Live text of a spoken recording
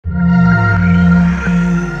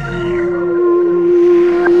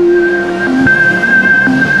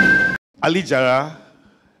Ali Jara,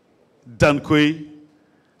 Dankwe,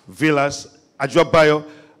 Villas, Adwoa Bayor.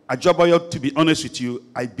 Adwoa Bayor, to be honest with you,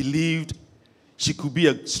 I believed she could be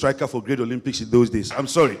a striker for Great Olympics in those days. I'm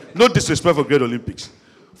sorry. No disrespect for Great Olympics.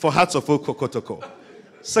 For Hearts of Oak, Kotoko.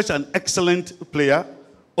 Such an excellent player.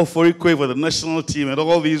 Oforikwe for the national team and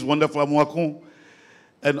all these wonderful Amuakun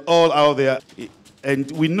and all out there. And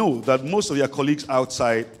we know that most of your colleagues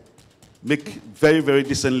outside make very, very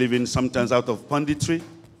decent living, sometimes out of punditry,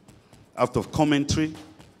 out of commentary.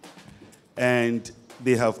 And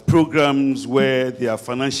they have programs where their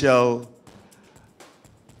financial,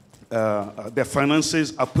 their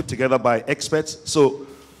finances are put together by experts. So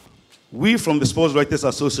we from the Sports Writers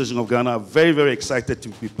Association of Ghana are very, very excited to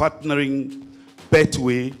be partnering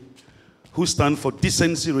Betway, who stand for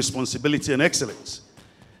decency, responsibility, and excellence.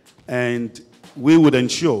 And we would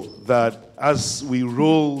ensure that as we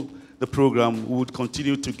roll the program, we would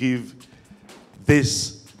continue to give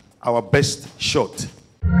this our best shot.